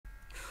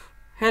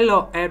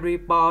Hello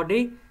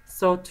everybody,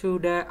 so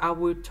today I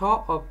will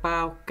talk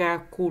about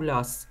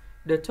calculus.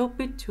 The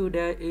topic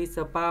today is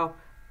about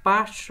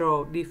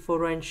partial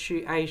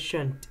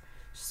differentiation.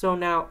 So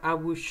now I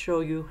will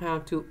show you how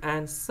to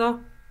answer.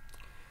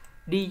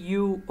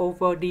 Du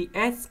over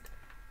dx,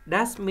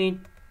 that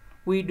means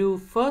we do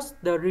first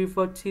the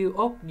derivative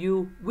of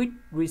u with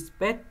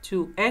respect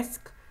to x.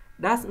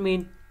 That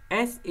means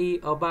x is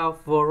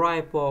about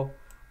variable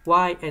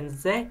y and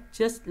z,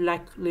 just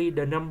likely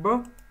the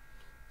number.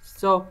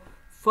 So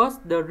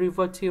first the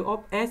derivative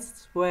of x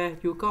squared,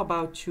 you got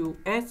about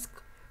 2x.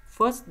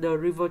 First the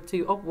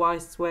derivative of y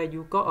squared,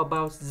 you got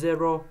about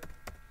 0.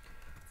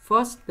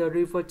 First the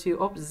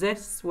derivative of z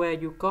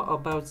squared, you got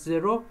about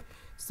 0.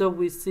 So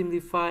we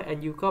simplify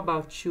and you got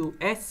about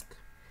 2x.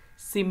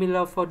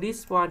 Similar for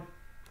this one,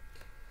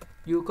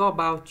 you got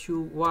about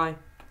 2y.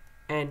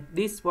 And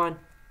this one,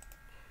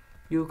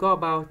 you got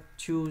about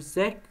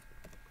 2z.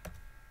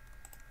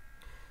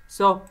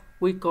 So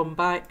we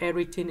combine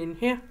everything in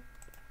here.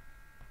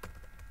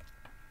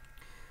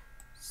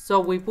 So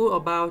we put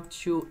about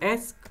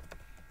 2x,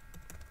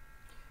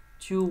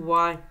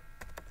 2y,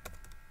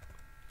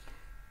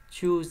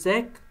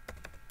 2z.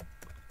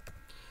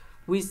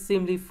 We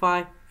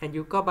simplify and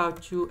you got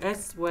about 2x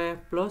squared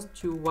plus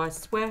 2y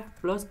squared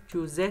plus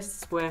 2z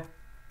squared.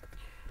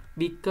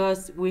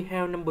 Because we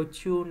have number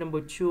 2,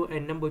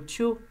 and number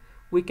 2,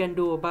 we can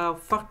do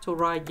about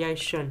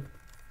factorization.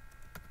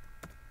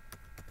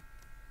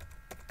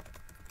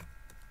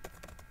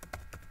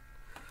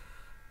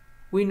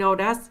 We know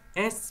that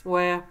x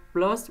squared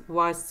plus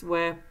y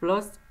squared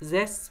plus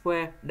z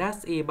squared,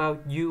 that's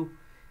about u.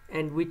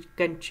 And we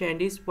can change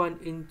this one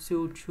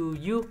into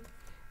 2u.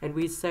 And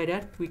we say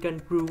that we can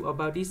prove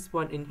about this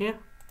one in here.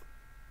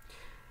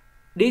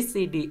 This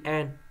is the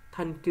end.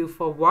 Thank you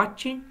for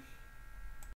watching.